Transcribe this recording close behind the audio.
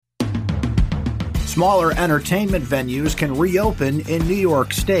Smaller entertainment venues can reopen in New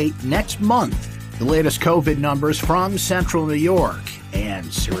York State next month. The latest COVID numbers from Central New York, and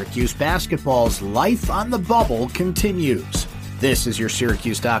Syracuse basketball's life on the bubble continues. This is your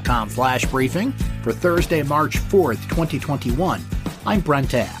Syracuse.com flash briefing for Thursday, March 4th, 2021. I'm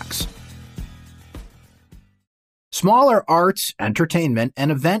Brent Axe. Smaller arts, entertainment,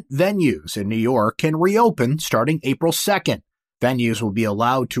 and event venues in New York can reopen starting April 2nd. Venues will be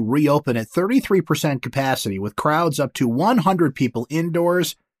allowed to reopen at 33% capacity with crowds up to 100 people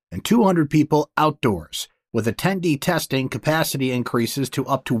indoors and 200 people outdoors, with attendee testing capacity increases to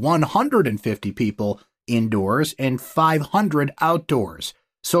up to 150 people indoors and 500 outdoors.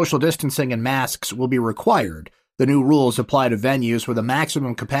 Social distancing and masks will be required. The new rules apply to venues with a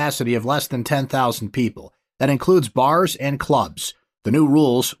maximum capacity of less than 10,000 people. That includes bars and clubs. The new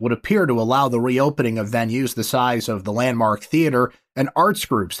rules would appear to allow the reopening of venues the size of the Landmark Theater and arts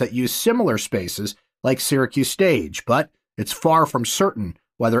groups that use similar spaces like Syracuse Stage, but it's far from certain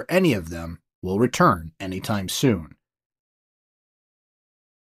whether any of them will return anytime soon.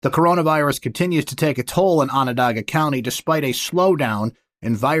 The coronavirus continues to take a toll in Onondaga County despite a slowdown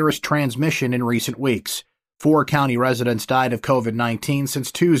in virus transmission in recent weeks. 4 county residents died of COVID-19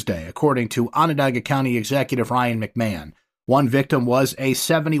 since Tuesday, according to Onondaga County Executive Ryan McMahon. One victim was a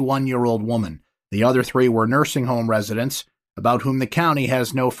 71-year-old woman. The other 3 were nursing home residents, about whom the county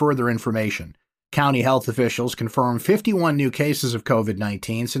has no further information. County health officials confirmed 51 new cases of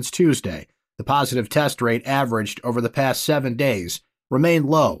COVID-19 since Tuesday. The positive test rate averaged over the past 7 days remained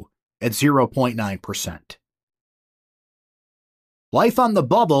low at 0.9%. Life on the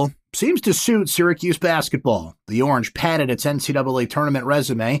bubble seems to suit Syracuse basketball. The Orange padded its NCAA tournament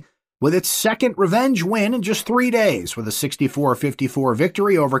resume with its second revenge win in just 3 days, with a 64-54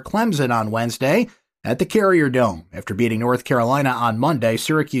 victory over Clemson on Wednesday at the Carrier Dome. After beating North Carolina on Monday,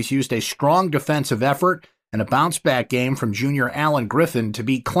 Syracuse used a strong defensive effort and a bounce-back game from junior Alan Griffin to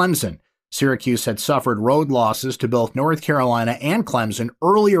beat Clemson. Syracuse had suffered road losses to both North Carolina and Clemson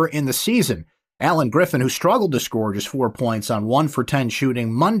earlier in the season. Alan Griffin, who struggled to score just 4 points on 1 for 10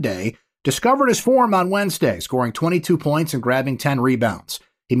 shooting Monday, discovered his form on Wednesday, scoring 22 points and grabbing 10 rebounds.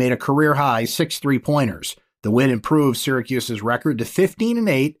 He made a career-high 6 3-pointers. The win improved Syracuse's record to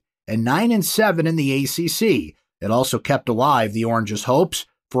 15-8 and 9-7 in the ACC. It also kept alive the Orange's hopes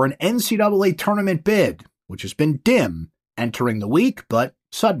for an NCAA tournament bid, which has been dim entering the week, but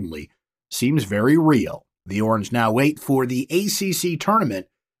suddenly seems very real. The Orange now wait for the ACC tournament,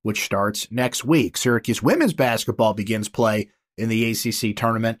 which starts next week. Syracuse women's basketball begins play in the ACC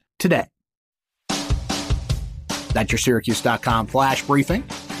tournament today. That's your Syracuse.com flash briefing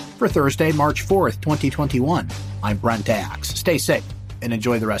for Thursday, March 4th, 2021. I'm Brent Axe. Stay safe and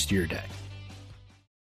enjoy the rest of your day.